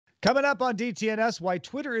Coming up on DTNS, why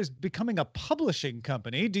Twitter is becoming a publishing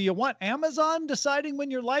company. Do you want Amazon deciding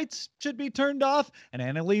when your lights should be turned off? And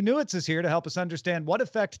Annalee Newitz is here to help us understand what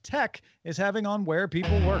effect tech is having on where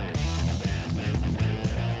people work.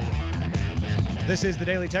 This is the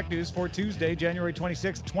Daily Tech News for Tuesday, January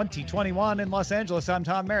 26, 2021 in Los Angeles. I'm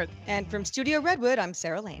Tom Merritt. And from Studio Redwood, I'm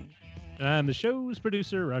Sarah Lane. I'm the show's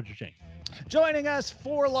producer, Roger Chang. Joining us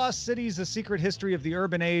for Lost Cities, A Secret History of the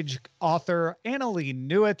Urban Age, author Annalee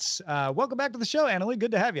Newitz. Welcome back to the show, Annalee.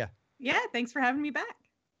 Good to have you. Yeah, thanks for having me back.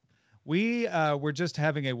 We were just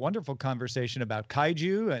having a wonderful conversation about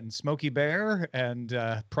kaiju and Smokey Bear and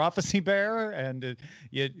Prophecy Bear, and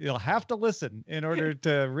you'll have to listen in order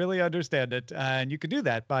to really understand it. And you can do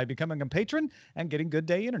that by becoming a patron and getting Good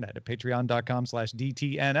Day Internet at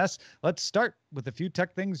patreon.com/DTNS. Let's start with a few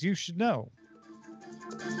tech things you should know.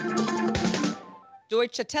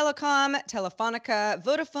 Deutsche Telekom, Telefonica,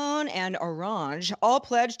 Vodafone, and Orange all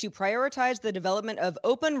pledged to prioritize the development of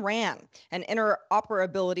Open RAN, an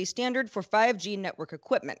interoperability standard for 5G network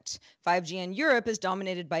equipment. 5G in Europe is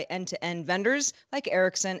dominated by end-to-end vendors like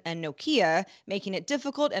Ericsson and Nokia, making it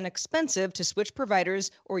difficult and expensive to switch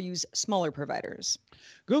providers or use smaller providers.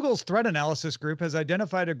 Google's threat analysis group has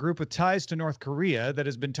identified a group with ties to North Korea that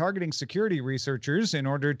has been targeting security researchers in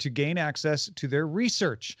order to gain access to their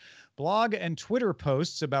research. Blog and Twitter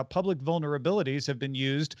posts about public vulnerabilities have been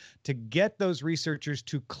used to get those researchers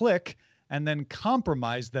to click and then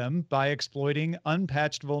compromise them by exploiting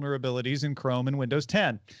unpatched vulnerabilities in Chrome and Windows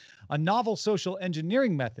 10. A novel social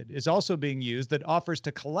engineering method is also being used that offers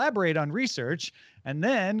to collaborate on research and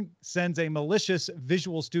then sends a malicious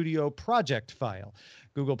Visual Studio project file.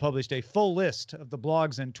 Google published a full list of the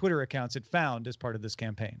blogs and Twitter accounts it found as part of this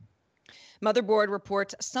campaign. Motherboard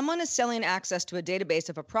reports someone is selling access to a database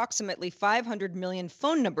of approximately 500 million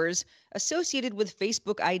phone numbers associated with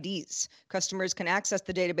Facebook IDs. Customers can access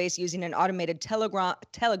the database using an automated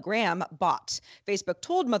Telegram bot. Facebook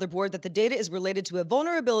told Motherboard that the data is related to a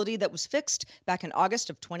vulnerability that was fixed back in August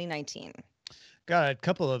of 2019. Got a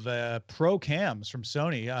couple of pro cams from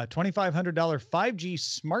Sony. A $2,500 5G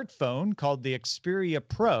smartphone called the Xperia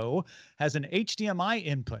Pro has an HDMI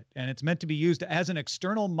input, and it's meant to be used as an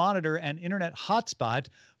external monitor and internet hotspot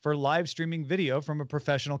for live streaming video from a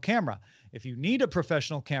professional camera. If you need a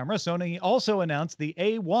professional camera, Sony also announced the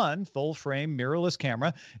A1 full-frame mirrorless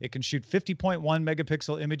camera. It can shoot 50.1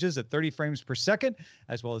 megapixel images at 30 frames per second,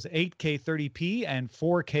 as well as 8K 30p and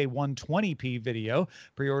 4K 120p video.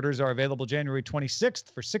 Pre-orders are available January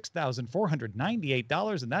 26th for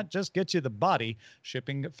 $6,498, and that just gets you the body,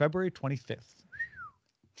 shipping February 25th.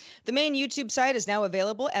 The main YouTube site is now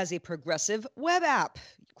available as a progressive web app.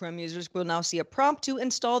 Chrome users will now see a prompt to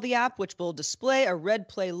install the app, which will display a red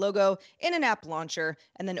Play logo in an app launcher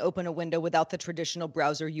and then open a window without the traditional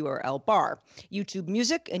browser URL bar. YouTube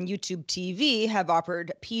Music and YouTube TV have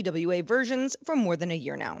offered PWA versions for more than a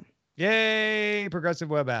year now. Yay, progressive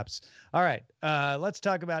web apps. All right, let's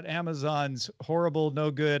talk about Amazon's horrible, no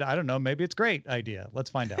good, I don't know, maybe it's great idea. Let's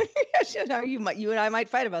find out. You and I might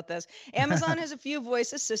fight about this. Amazon has a few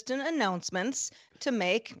voice assistant announcements to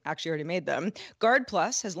make. Actually, already made them. Guard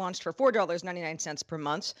Plus has launched for $4.99 per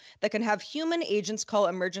month that can have human agents call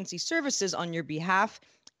emergency services on your behalf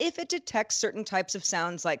if it detects certain types of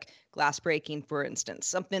sounds like glass breaking, for instance,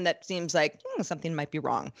 something that seems like something might be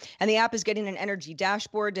wrong. And the app is getting an energy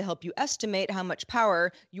dashboard to help you estimate how much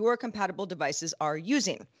power your compatible devices are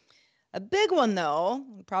using. A big one, though,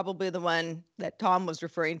 probably the one that Tom was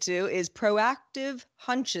referring to, is proactive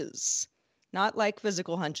hunches. Not like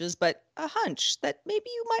physical hunches, but a hunch that maybe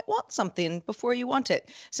you might want something before you want it.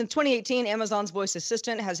 Since 2018, Amazon's voice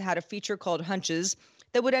assistant has had a feature called Hunches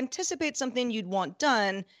that would anticipate something you'd want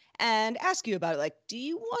done and ask you about it. Like, do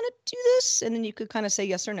you want to do this? And then you could kind of say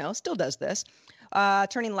yes or no. Still does this.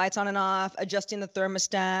 Turning lights on and off, adjusting the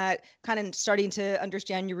thermostat, kind of starting to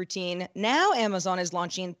understand your routine. Now Amazon is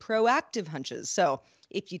launching proactive hunches. So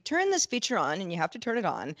if you turn this feature on, and you have to turn it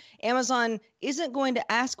on, Amazon isn't going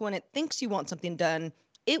to ask when it thinks you want something done.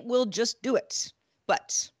 It will just do it.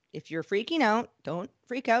 But if you're freaking out, don't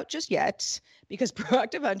freak out just yet, because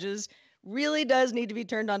proactive hunches really does need to be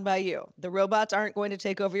turned on by you. The robots aren't going to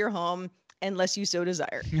take over your home unless you so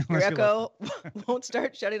desire. Your Echo won't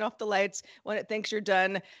start shutting off the lights when it thinks you're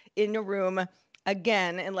done in your room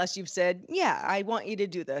again, unless you've said, yeah, I want you to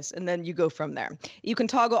do this. And then you go from there. You can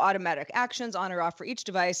toggle automatic actions on or off for each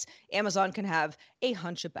device. Amazon can have a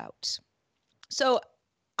hunch about. So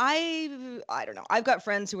I don't know. I've got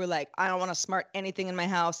friends who are like, I don't want to smart anything in my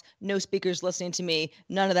house. No speakers listening to me.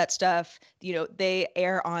 None of that stuff. You know, they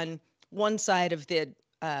err on one side of the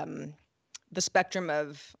the spectrum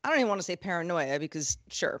of, I don't even want to say paranoia because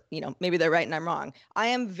sure, maybe they're right and I'm wrong. I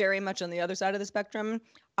am very much on the other side of the spectrum.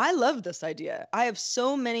 I love this idea. I have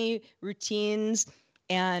so many routines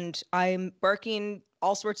and I'm barking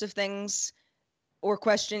all sorts of things or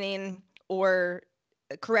questioning or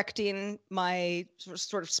correcting my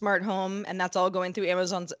sort of smart home. And that's all going through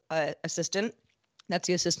Amazon's assistant. That's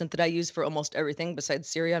the assistant that I use for almost everything besides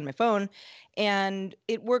Siri on my phone. And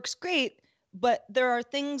it works great. But there are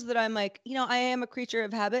things that I'm like, I am a creature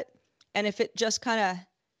of habit. And if it just kind of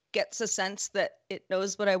gets a sense that it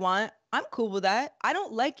knows what I want, I'm cool with that. I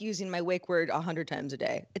don't like using my wake word 100 times a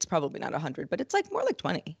day. It's probably not 100, but it's like more like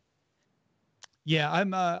 20.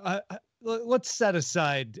 Yeah, let's set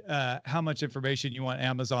aside how much information you want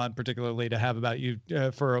Amazon particularly to have about you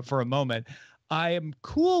for a moment. I am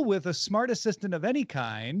cool with a smart assistant of any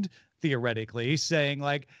kind, theoretically, saying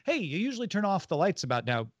like, hey, you usually turn off the lights about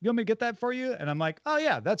now. You want me to get that for you? And I'm like, oh,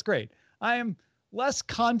 yeah, that's great. I am less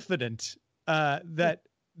confident that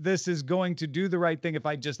this is going to do the right thing if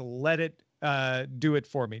I just let it do it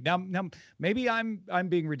for me. Now maybe I'm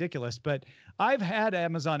being ridiculous, but I've had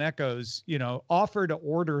Amazon Echoes, offer to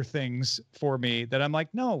order things for me that I'm like,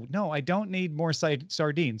 no, I don't need more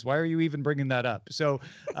sardines. Why are you even bringing that up? So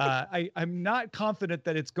I'm not confident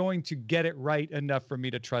that it's going to get it right enough for me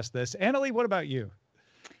to trust this. Annalee, what about you?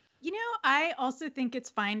 I also think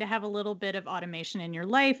it's fine to have a little bit of automation in your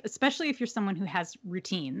life, especially if you're someone who has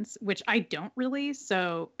routines, which I don't really.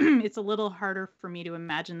 So it's a little harder for me to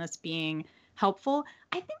imagine this being helpful.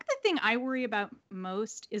 I think the thing I worry about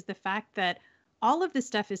most is the fact that all of this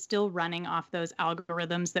stuff is still running off those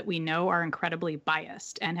algorithms that we know are incredibly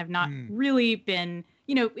biased and have not really been,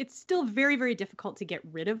 it's still very, very difficult to get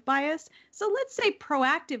rid of bias. So let's say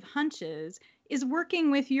Proactive Hunches is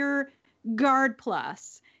working with your Guard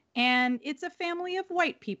Plus, and it's a family of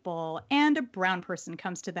white people and a brown person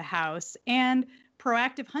comes to the house, and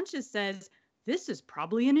Proactive Hunches says, this is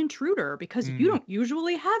probably an intruder because you don't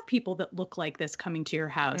usually have people that look like this coming to your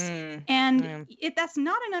house. And that's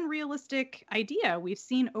not an unrealistic idea. We've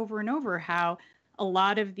seen over and over how a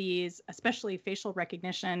lot of these, especially facial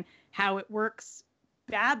recognition, how it works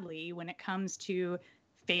badly when it comes to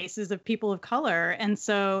faces of people of color. And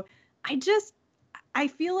so I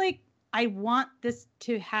feel like I want this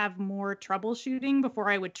to have more troubleshooting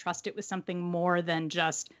before I would trust it with something more than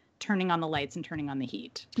just turning on the lights and turning on the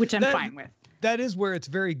heat, which I'm fine with. That is where it's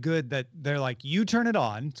very good that they're like, you turn it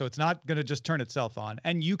on, so it's not going to just turn itself on,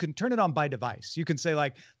 and you can turn it on by device. You can say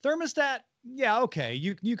like, thermostat, yeah, okay,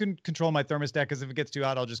 you can control my thermostat because if it gets too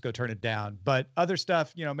hot, I'll just go turn it down. But other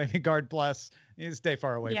stuff, maybe Guard Plus, stay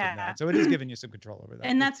far away from that. So it is giving you some control over that.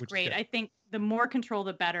 And that's great. I think the more control,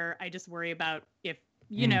 the better. I just worry about if,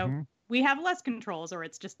 we have less controls or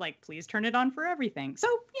it's just like, please turn it on for everything. So,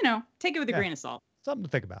 take it with a grain of salt. Something to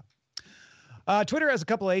think about. Twitter has a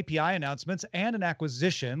couple of API announcements and an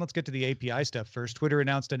acquisition. Let's get to the API stuff first. Twitter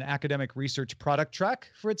announced an academic research product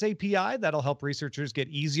track for its API that'll help researchers get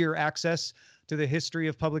easier access to the history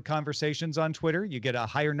of public conversations on Twitter. You get a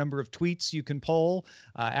higher number of tweets you can poll,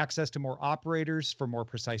 access to more operators for more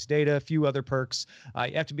precise data, a few other perks.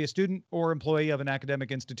 You have to be a student or employee of an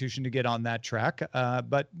academic institution to get on that track,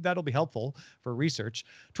 but that'll be helpful for research.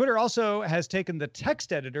 Twitter also has taken the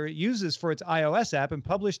text editor it uses for its iOS app and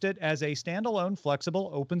published it as a standalone,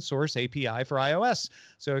 flexible, open source API for iOS.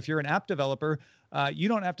 So if you're an app developer, you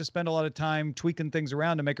don't have to spend a lot of time tweaking things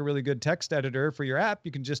around to make a really good text editor for your app.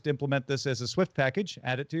 You can just implement this as a Swift package,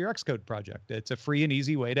 add it to your Xcode project. It's a free and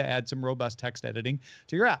easy way to add some robust text editing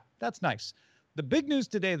to your app. That's nice. The big news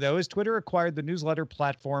today, though, is Twitter acquired the newsletter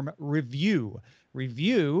platform Review.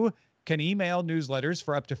 Review can email newsletters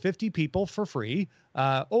for up to 50 people for free,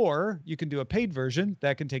 or you can do a paid version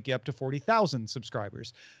that can take you up to 40,000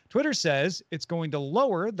 subscribers. Twitter says it's going to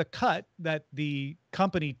lower the cut that the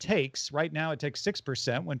company takes. Right now, it takes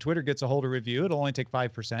 6%. When Twitter gets a hold of Review, it'll only take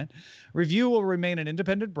 5%. Review will remain an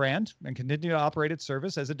independent brand and continue to operate its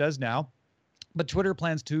service as it does now, but Twitter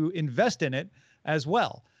plans to invest in it as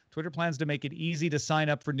well. Twitter plans to make it easy to sign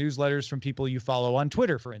up for newsletters from people you follow on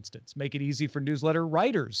Twitter, for instance. Make it easy for newsletter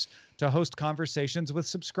writers to host conversations with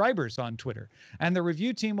subscribers on Twitter. And the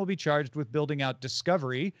Review team will be charged with building out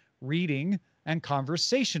discovery, reading, and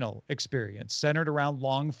conversational experience centered around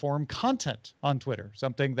long-form content on Twitter,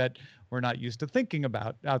 something that we're not used to thinking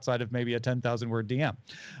about outside of maybe a 10,000-word DM.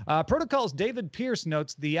 Protocol's David Pierce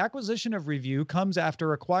notes the acquisition of Review comes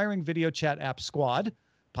after acquiring video chat app Squad,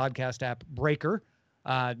 podcast app Breaker,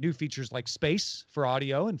 new features like Space for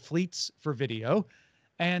audio and Fleets for video,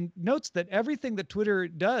 and notes that everything that Twitter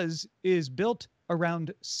does is built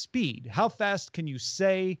around speed. How fast can you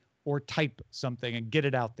say or type something and get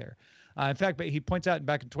it out there? In fact, but he points out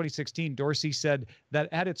back in 2016, Dorsey said that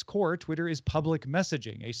at its core, Twitter is public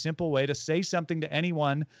messaging, a simple way to say something to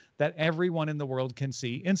anyone that everyone in the world can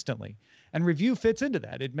see instantly. And Review fits into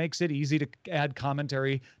that. It makes it easy to add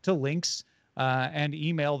commentary to links and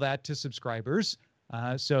email that to subscribers.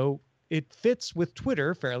 So it fits with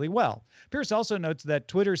Twitter fairly well. Pierce also notes that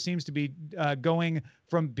Twitter seems to be going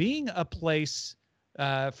from being a place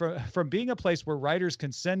from being a place where writers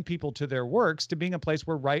can send people to their works to being a place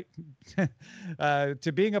where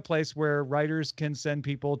writers can send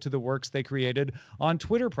people to the works they created on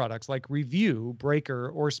Twitter products like Review, Breaker,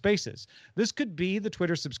 or Spaces. This could be the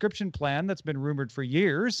Twitter subscription plan that's been rumored for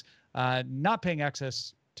years, not paying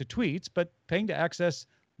access to tweets, but paying to access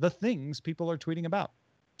the things people are tweeting about.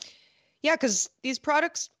 Yeah, because these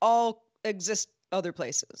products all exist other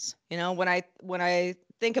places. You know, when I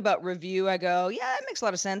think about Review, I go, yeah, it makes a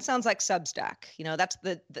lot of sense. Sounds like Substack. You know, that's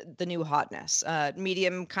the new hotness.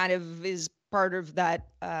 Medium kind of is part of that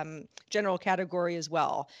general category as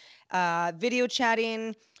well. Video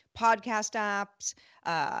chatting, podcast apps,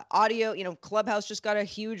 audio. You know, Clubhouse just got a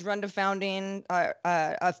huge run to funding.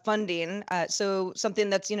 So something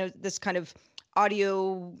that's, you know, this kind of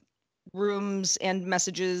audio rooms and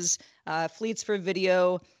messages, fleets for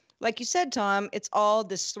video. Like you said, Tom, it's all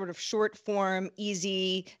this sort of short form,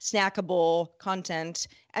 easy, snackable content.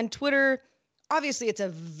 And Twitter, obviously, it's a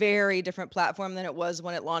very different platform than it was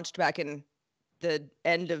when it launched back in the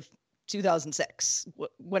end of 2006,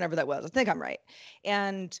 whenever that was. I think I'm right.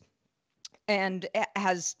 And it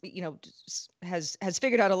has, you know, has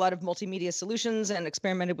figured out a lot of multimedia solutions and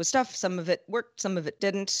experimented with stuff. Some of it worked, some of it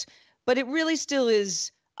didn't. But it really still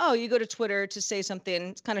is, oh, you go to Twitter to say something,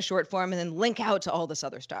 it's kind of short form, and then link out to all this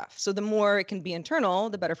other stuff. So the more it can be internal,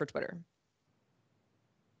 the better for Twitter.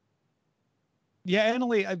 Yeah,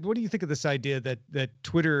 Annalee, what do you think of this idea that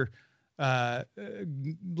Twitter,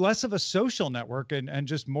 less of a social network and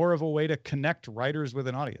just more of a way to connect writers with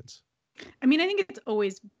an audience? I mean, I think it's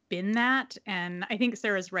always been that. And I think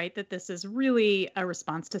Sarah's right that this is really a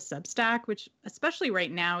response to Substack, which especially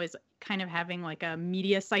right now is kind of having like a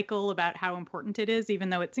media cycle about how important it is, even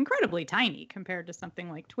though it's incredibly tiny compared to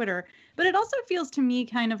something like Twitter. But it also feels to me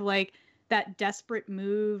kind of like that desperate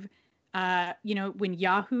move, you know, when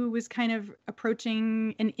Yahoo was kind of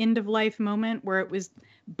approaching an end of life moment where it was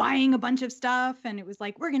buying a bunch of stuff and it was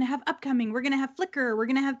like, we're going to have Upcoming, we're going to have Flickr, we're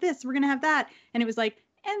going to have this, we're going to have that. And it was like,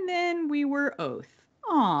 and then we were Oath.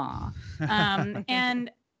 Aw.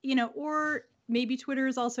 And, you know, or maybe Twitter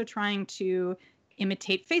is also trying to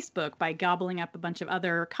imitate Facebook by gobbling up a bunch of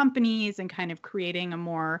other companies and kind of creating a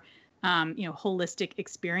more, you know, holistic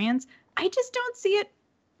experience. I just don't see it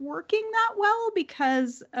working that well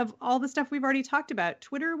because of all the stuff we've already talked about.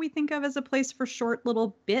 Twitter, we think of as a place for short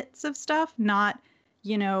little bits of stuff, not,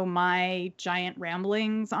 you know, my giant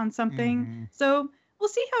ramblings on something. Mm-hmm. So we'll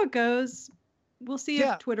see how it goes. We'll see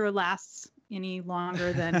if Twitter lasts any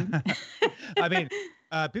longer than. I mean,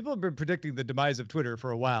 people have been predicting the demise of Twitter for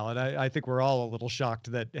a while, and I think we're all a little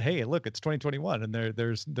shocked that, hey, look, it's 2021, and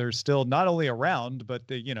they're still not only around, but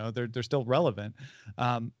you know, they're still relevant.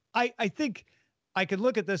 I think I could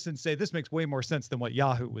look at this and say this makes way more sense than what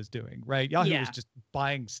Yahoo was doing, right? Yahoo was just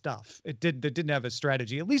buying stuff. It didn't have a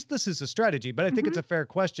strategy. At least this is a strategy, but I think it's a fair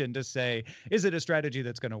question to say, is it a strategy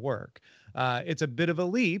that's going to work? It's a bit of a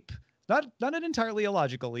leap. Not an entirely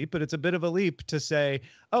illogical leap, but it's a bit of a leap to say,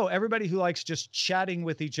 oh, everybody who likes just chatting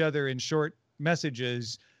with each other in short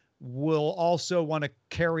messages will also want to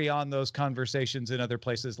carry on those conversations in other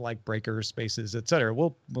places like Breaker, Spaces, et cetera.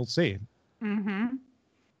 We'll see. Mm-hmm.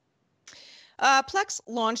 Plex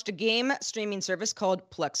launched a game streaming service called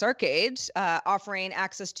Plex Arcade, offering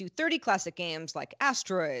access to 30 classic games like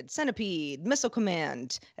Asteroid, Centipede, Missile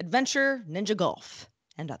Command, Adventure, Ninja Golf,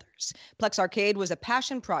 and others. Plex Arcade was a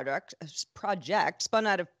passion project spun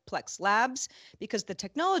out of Plex Labs because the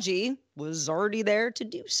technology was already there to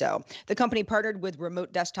do so. The company partnered with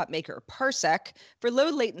remote desktop maker Parsec for low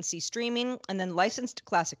latency streaming and then licensed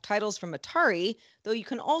classic titles from Atari, though you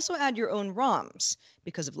can also add your own ROMs.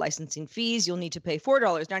 Because of licensing fees, you'll need to pay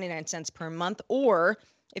 $4.99 per month, or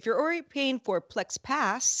if you're already paying for Plex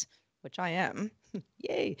Pass, which I am,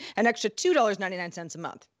 yay, an extra $2.99 a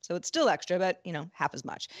month. So it's still extra, but, you know, half as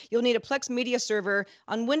much. You'll need a Plex media server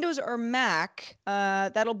on Windows or Mac.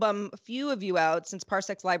 That'll bum a few of you out since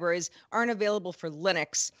Parsec's libraries aren't available for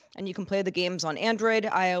Linux. And you can play the games on Android,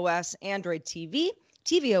 iOS, Android TV,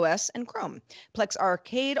 tvOS, and Chrome. Plex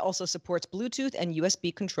Arcade also supports Bluetooth and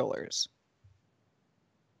USB controllers.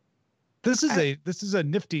 This is a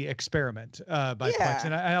nifty experiment by Plex,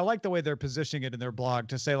 and I like the way they're positioning it in their blog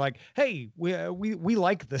to say like, hey, we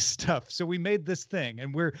like this stuff, so we made this thing,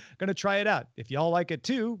 and we're gonna try it out. If y'all like it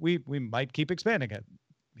too, we might keep expanding it.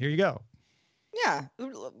 Here you go. Yeah,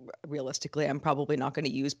 realistically, I'm probably not going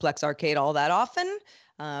to use Plex Arcade all that often.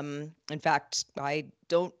 In fact, I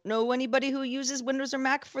don't know anybody who uses Windows or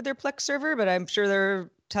Mac for their Plex server, but I'm sure there are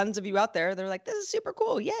tons of you out there. They're like, this is super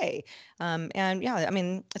cool, yay! And yeah, I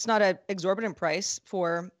mean, it's not an exorbitant price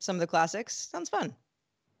for some of the classics. Sounds fun.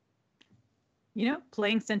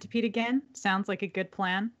 Playing Centipede again sounds like a good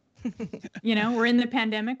plan. We're in the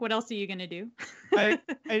pandemic. What else are you going to do?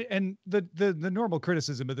 And the normal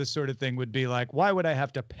criticism of this sort of thing would be like, why would I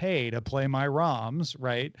have to pay to play my ROMs,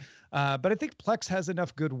 right? But I think Plex has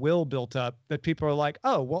enough goodwill built up that people are like,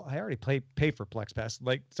 oh, well, I already pay for Plex Pass,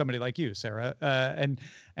 like somebody like you, Sarah. And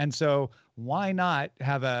so why not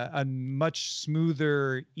have a much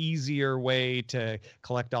smoother, easier way to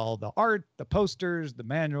collect all the art, the posters, the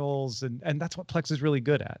manuals, and that's what Plex is really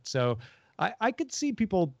good at. So I could see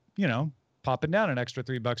people, popping down an extra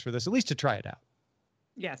 $3 for this, at least to try it out.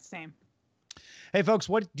 Yeah, same. Hey, folks,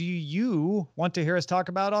 what do you want to hear us talk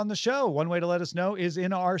about on the show? One way to let us know is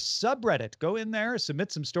in our subreddit. Go in there,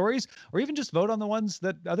 submit some stories, or even just vote on the ones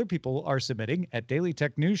that other people are submitting at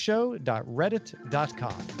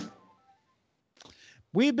dailytechnewsshow.reddit.com.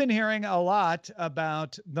 We've been hearing a lot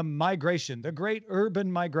about the migration, the great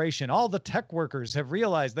urban migration. All the tech workers have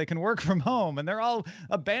realized they can work from home, and they're all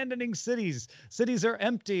abandoning cities. Cities are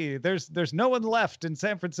empty. There's no one left in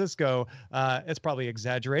San Francisco. It's probably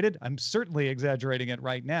exaggerated. I'm certainly exaggerating it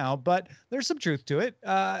right now, but there's some truth to it.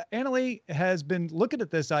 Annalee has been looking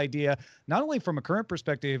at this idea, not only from a current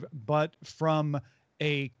perspective, but from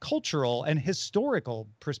a cultural and historical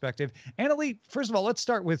perspective. Annalee, first of all, let's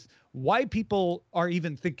start with why people are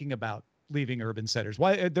even thinking about leaving urban centers.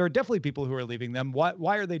 Why there are definitely people who are leaving them.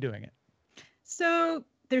 Why are they doing it? So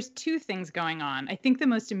there's two things going on. I think the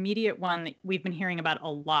most immediate one that we've been hearing about a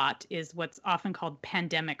lot is what's often called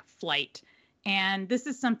pandemic flight. And this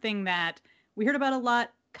is something that we heard about a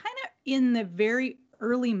lot kind of in the very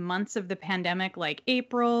early months of the pandemic, like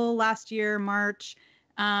April last year, March.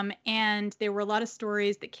 And there were a lot of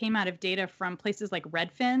stories that came out of data from places like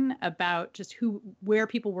Redfin about just where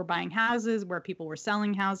people were buying houses, where people were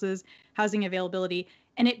selling houses, housing availability.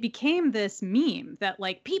 And it became this meme that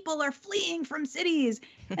like people are fleeing from cities.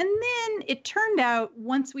 And then it turned out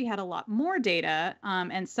once we had a lot more data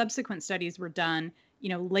and subsequent studies were done,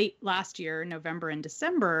 late last year, November and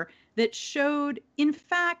December, that showed, in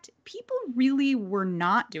fact, people really were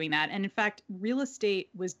not doing that. And in fact, real estate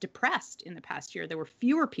was depressed in the past year. There were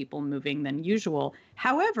fewer people moving than usual.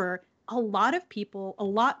 However, a lot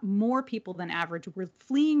more people than average were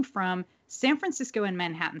fleeing from San Francisco and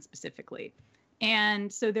Manhattan specifically.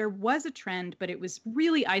 And so there was a trend, but it was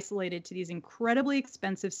really isolated to these incredibly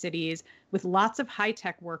expensive cities with lots of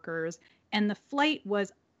high-tech workers. And the flight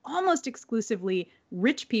was almost exclusively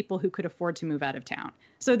rich people who could afford to move out of town.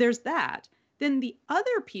 So there's that. Then the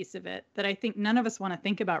other piece of it that I think none of us want to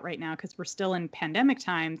think about right now because we're still in pandemic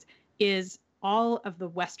times is all of the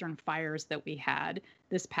Western fires that we had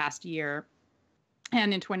this past year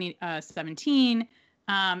and in 2017.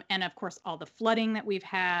 And of course, all the flooding that we've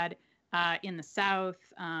had in the South,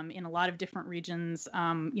 in a lot of different regions,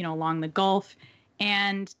 along the Gulf.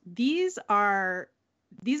 And these are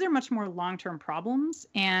much more long-term problems,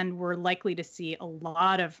 and we're likely to see a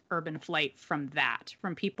lot of urban flight from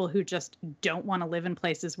people who just don't want to live in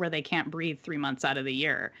places where they can't breathe 3 months out of the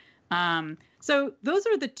year. So those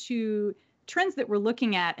are the two trends that we're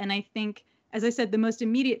looking at. And I think, as I said, the most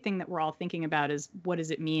immediate thing that we're all thinking about is what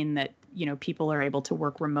does it mean that, people are able to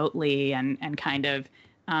work remotely and kind of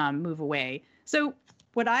move away. So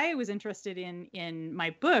what I was interested in my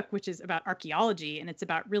book, which is about archaeology, and it's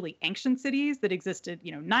about really ancient cities that existed,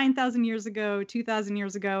 9,000 years ago, 2,000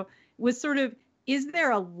 years ago, was sort of, is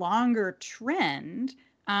there a longer trend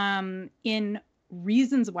in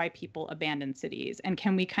reasons why people abandon cities? And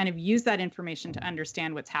can we kind of use that information to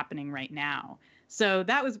understand what's happening right now? So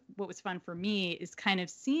that was what was fun for me, is kind of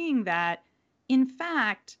seeing that, in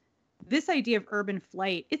fact, this idea of urban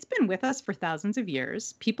flight, it's been with us for thousands of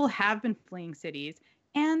years. People have been fleeing cities.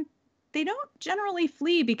 And they don't generally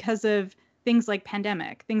flee because of things like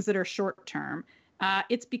pandemic, things that are short term.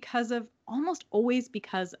 It's almost always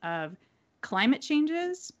because of climate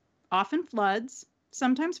changes, often floods,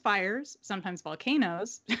 sometimes fires, sometimes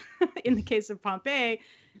volcanoes, in the case of Pompeii.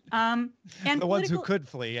 And the ones who could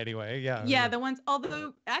flee anyway. Yeah. Yeah, the ones,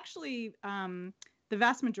 although actually the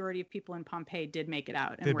vast majority of people in Pompeii did make it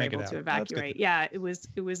out and Did were make it able out. to Oh, that's evacuate. good. Yeah, it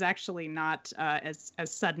was actually not as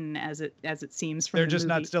sudden as it seems from They're the just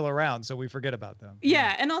movie. not still around, so we forget about them.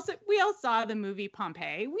 Yeah, and also we all saw the movie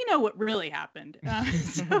Pompeii. We know what really happened.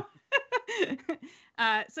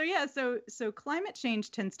 So climate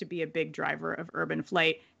change tends to be a big driver of urban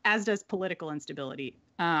flight, as does political instability.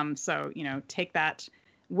 So take that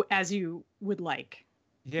as you would like.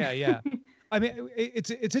 Yeah. I mean,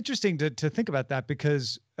 it's interesting to think about that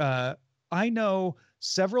because I know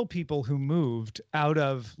several people who moved out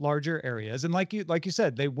of larger areas, and like you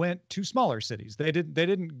said, they went to smaller cities. They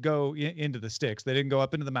didn't go into the sticks. They didn't go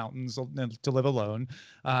up into the mountains to live alone.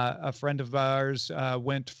 A friend of ours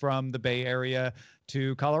went from the Bay Area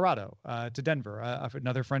to Colorado, to Denver.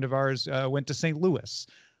 Another friend of ours went to St. Louis.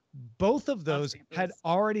 Both of those had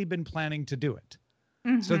already been planning to do it.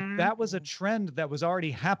 So that was a trend that was already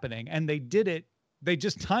happening, and they did it. They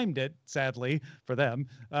just timed it, sadly for them,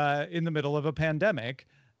 in the middle of a pandemic.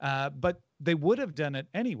 But they would have done it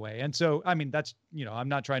anyway. And so, I mean, that's, I'm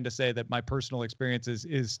not trying to say that my personal experience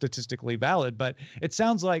is statistically valid, but it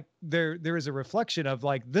sounds like there is a reflection of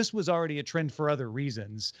like, this was already a trend for other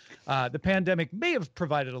reasons. The pandemic may have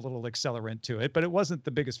provided a little accelerant to it, but it wasn't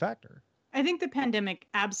the biggest factor. I think the pandemic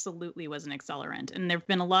absolutely was an accelerant, and there've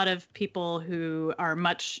been a lot of people who are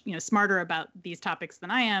much, smarter about these topics than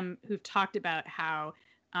I am, who've talked about how,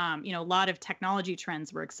 a lot of technology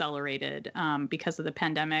trends were accelerated because of the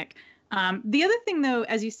pandemic. The other thing, though,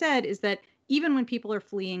 as you said, is that even when people are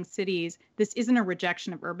fleeing cities, this isn't a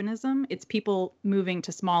rejection of urbanism. It's people moving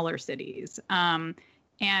to smaller cities.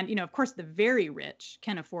 And, of course, the very rich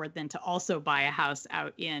can afford then to also buy a house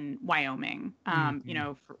out in Wyoming,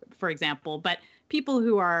 for example. But people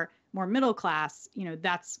who are more middle class,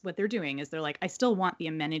 that's what they're doing is they're like, I still want the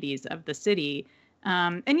amenities of the city.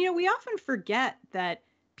 And we often forget that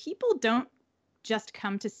people don't just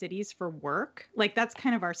come to cities for work. Like that's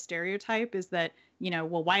kind of our stereotype is that,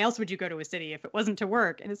 well, why else would you go to a city if it wasn't to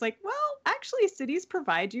work? And it's like, well, actually, cities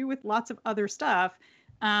provide you with lots of other stuff.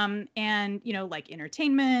 Like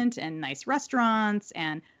entertainment and nice restaurants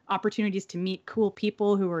and opportunities to meet cool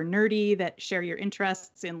people who are nerdy that share your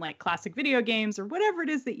interests in like classic video games or whatever it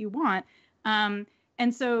is that you want.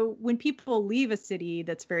 And so when people leave a city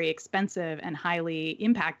that's very expensive and highly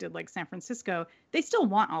impacted like San Francisco, they still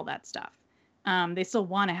want all that stuff. They still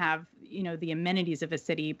want to have, the amenities of a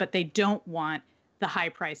city, but they don't want the high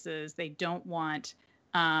prices. They don't want,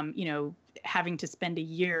 having to spend a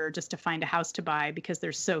year just to find a house to buy because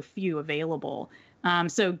there's so few available.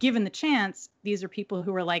 So given the chance, these are people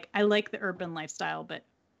who are like, I like the urban lifestyle, but,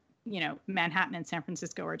 Manhattan and San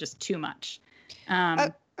Francisco are just too much.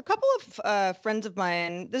 A couple of friends of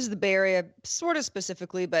mine, this is the Bay Area sort of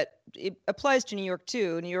specifically, but it applies to New York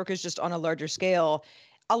too. New York is just on a larger scale.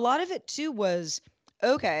 A lot of it too was,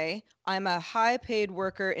 okay, I'm a high paid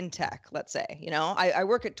worker in tech, let's say, I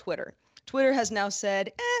work at Twitter. Twitter has now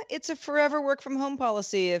said, it's a forever work from home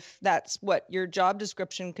policy if that's what your job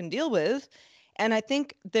description can deal with. And I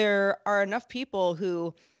think there are enough people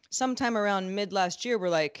who sometime around mid last year were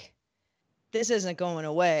like, this isn't going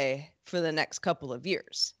away for the next couple of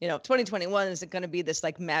years. 2021 isn't going to be this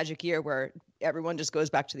like magic year where everyone just goes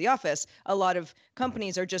back to the office. A lot of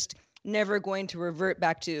companies are just never going to revert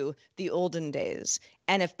back to the olden days.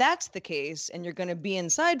 And if that's the case and you're going to be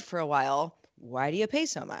inside for a while, why do you pay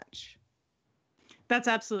so much? That's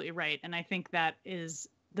absolutely right. And I think that is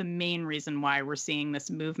the main reason why we're seeing this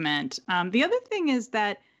movement. The other thing is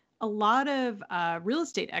that a lot of real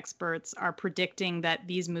estate experts are predicting that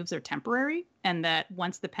these moves are temporary and that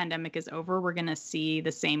once the pandemic is over, we're going to see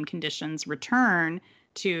the same conditions return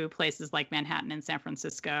to places like Manhattan and San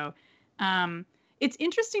Francisco. It's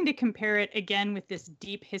interesting to compare it again with this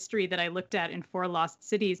deep history that I looked at in Four Lost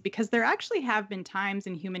Cities, because there actually have been times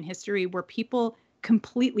in human history where people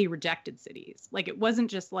completely rejected cities. Like it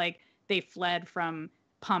wasn't just like they fled from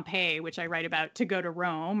Pompeii, which I write about, to go to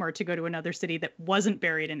Rome or to go to another city that wasn't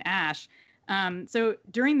buried in ash. So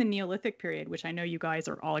during the Neolithic period, which I know you guys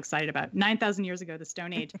are all excited about, 9,000 years ago, the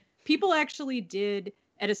Stone Age, people actually did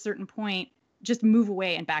at a certain point just move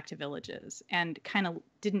away and back to villages and kind of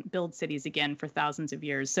didn't build cities again for thousands of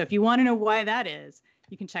years. So if you want to know why that is,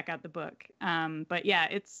 you can check out the book. But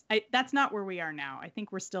yeah, that's not where we are now. I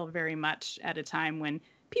think we're still very much at a time when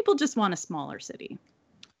people just want a smaller city.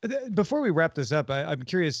 Before we wrap this up, I'm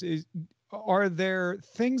curious, are there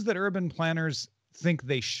things that urban planners think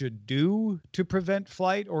they should do to prevent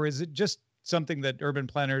flight, or is it just something that urban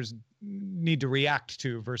planners need to react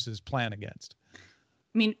to versus plan against?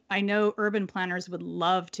 I mean, I know urban planners would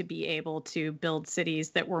love to be able to build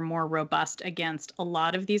cities that were more robust against a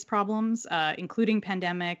lot of these problems, including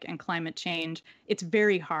pandemic and climate change. It's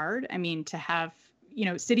very hard. I mean, to have,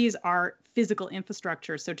 cities are physical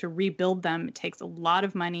infrastructure. So to rebuild them, it takes a lot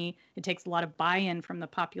of money. It takes a lot of buy-in from the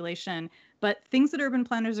population. But things that urban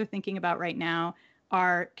planners are thinking about right now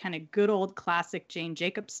are kind of good old classic Jane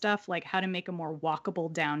Jacobs stuff, like how to make a more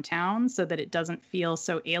walkable downtown so that it doesn't feel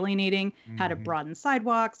so alienating, how to broaden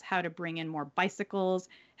sidewalks, how to bring in more bicycles,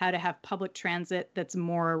 how to have public transit that's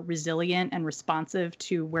more resilient and responsive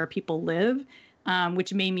to where people live,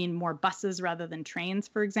 which may mean more buses rather than trains,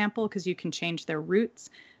 for example, because you can change their routes.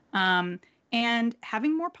 And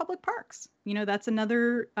having more public parks. That's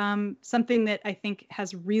another something that I think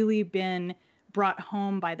has really been brought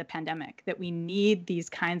home by the pandemic, that we need these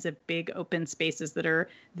kinds of big open spaces that are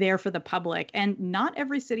there for the public. And not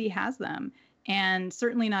every city has them. And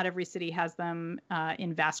certainly not every city has them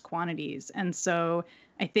in vast quantities. And so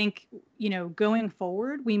I think, going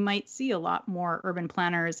forward, we might see a lot more urban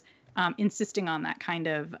planners insisting on that kind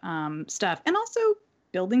of stuff. And also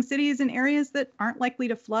building cities in areas that aren't likely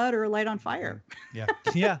to flood or light on fire.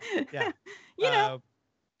 Yeah.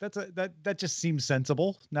 That just seems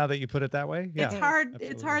sensible now that you put it that way. Yeah, it's hard. Absolutely.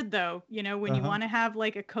 It's hard though. When you want to have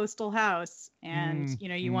like a coastal house and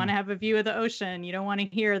you want to have a view of the ocean, you don't want to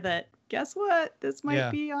hear that. Guess what? This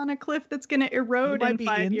might be on a cliff that's going to erode in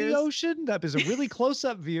 5 years. The ocean. That is a really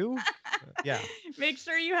close-up view. Yeah. Make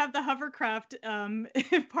sure you have the hovercraft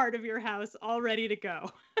part of your house all ready to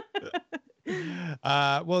go.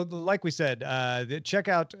 Well, like we said, check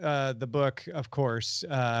out the book, of course,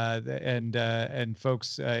 and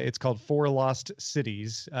folks, it's called Four Lost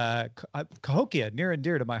Cities. Cahokia, near and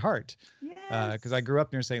dear to my heart, because I grew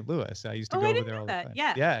up near St. Louis. I used to go over there all the time.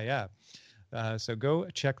 Yeah. So go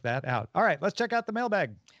check that out. All right, let's check out the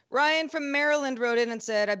mailbag. Ryan from Maryland wrote in and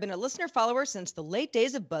said, I've been a listener follower since the late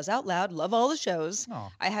days of Buzz Out Loud. Love all the shows.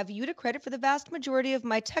 Oh. I have you to credit for the vast majority of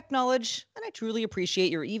my tech knowledge, and I truly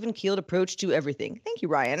appreciate your even-keeled approach to everything. Thank you,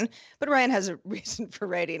 Ryan. But Ryan has a reason for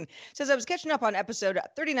writing. Says, I was catching up on episode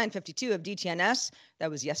 3952 of DTNS. That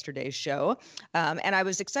was yesterday's show. And I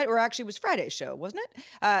was excited, or actually it was Friday's show, wasn't it?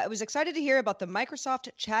 I was excited to hear about the Microsoft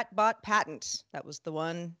chatbot patent. That was the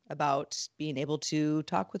one about being able to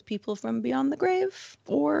talk with people from beyond the grave,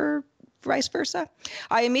 or vice versa.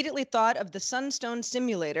 I immediately thought of the Sunstone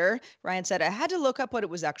Simulator. Ryan said, I had to look up what it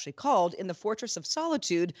was actually called in the Fortress of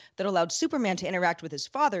Solitude that allowed Superman to interact with his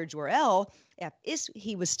father, Jor-El, if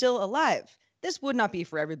he was still alive. This would not be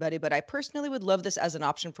for everybody, but I personally would love this as an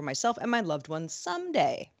option for myself and my loved ones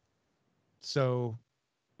someday. So,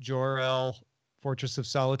 Jor-El, Fortress of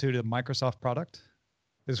Solitude, a Microsoft product?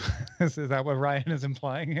 Is that what Ryan is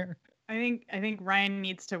implying here? I think Ryan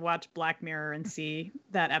needs to watch Black Mirror and see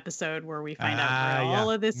that episode where we find out where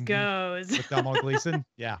all of this goes. With Domhnall Gleeson?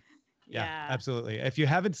 Yeah, absolutely. If you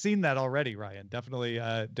haven't seen that already, Ryan, definitely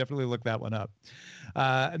look that one up.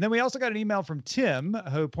 And then we also got an email from Tim,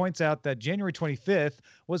 who points out that January 25th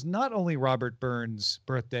was not only Robert Burns'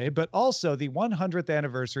 birthday, but also the 100th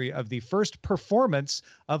anniversary of the first performance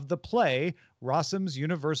of the play Rossum's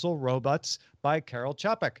Universal Robots by Karel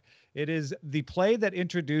Čapek. It is the play that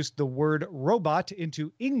introduced the word robot into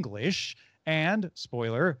English and,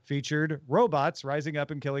 spoiler, featured robots rising up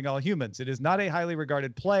and killing all humans. It is not a highly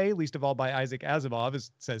regarded play, least of all by Isaac Asimov,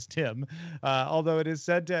 says Tim, although it is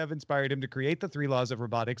said to have inspired him to create the 3 laws of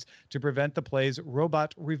robotics to prevent the play's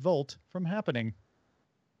robot revolt from happening.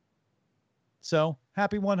 So,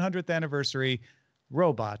 happy 100th anniversary,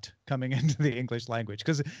 robot coming into the English language,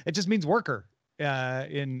 because it just means worker.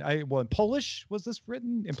 In Polish, was this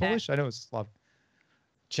written in Polish? I know it's Slav.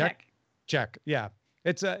 Czech. Yeah,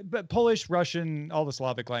 it's but Polish, Russian, all the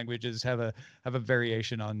Slavic languages have a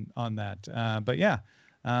variation on that. But yeah,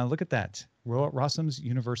 look at that. Rossum's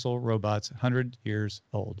Universal Robots, 100 years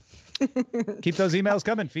old. Keep those emails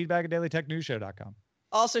coming. feedback@dailytechnewsshow.com.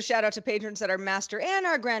 Also, shout out to patrons at our master and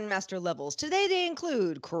our grandmaster levels. Today they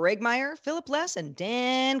include Craig Meyer, Philip Less, and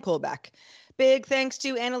Dan Kolbach. Big thanks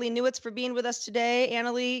to Annalee Newitz for being with us today.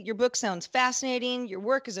 Annalee, your book sounds fascinating. Your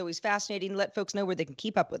work is always fascinating. Let folks know where they can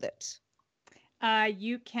keep up with it.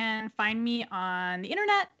 You can find me on the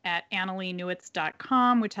internet at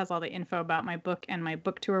AnnaleeNewitz.com, which has all the info about my book and my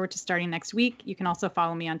book tour, which is starting next week. You can also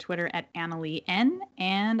follow me on Twitter at AnnaleeN,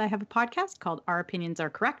 and I have a podcast called Our Opinions Are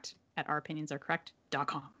Correct at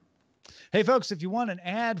OurOpinionsAreCorrect.com. Hey, folks, if you want an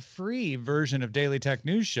ad-free version of Daily Tech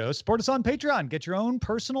News Show, support us on Patreon. Get your own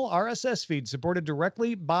personal RSS feed supported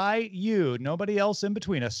directly by you. Nobody else in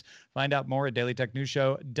between us. Find out more at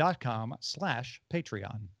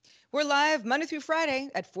dailytechnewsshow.com/Patreon. We're live Monday through Friday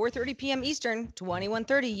at 4:30 p.m. Eastern,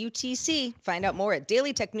 21:30 UTC. Find out more at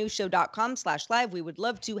dailytechnewsshow.com/live. We would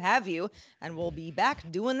love to have you, and we'll be back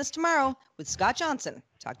doing this tomorrow with Scott Johnson.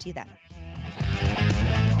 Talk to you then.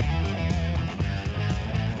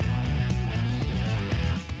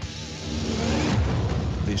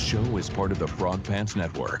 This show is part of the Frog Pants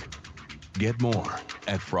Network. Get more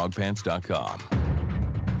at frogpants.com.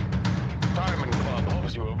 Diamond Club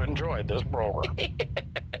hopes you have enjoyed this program.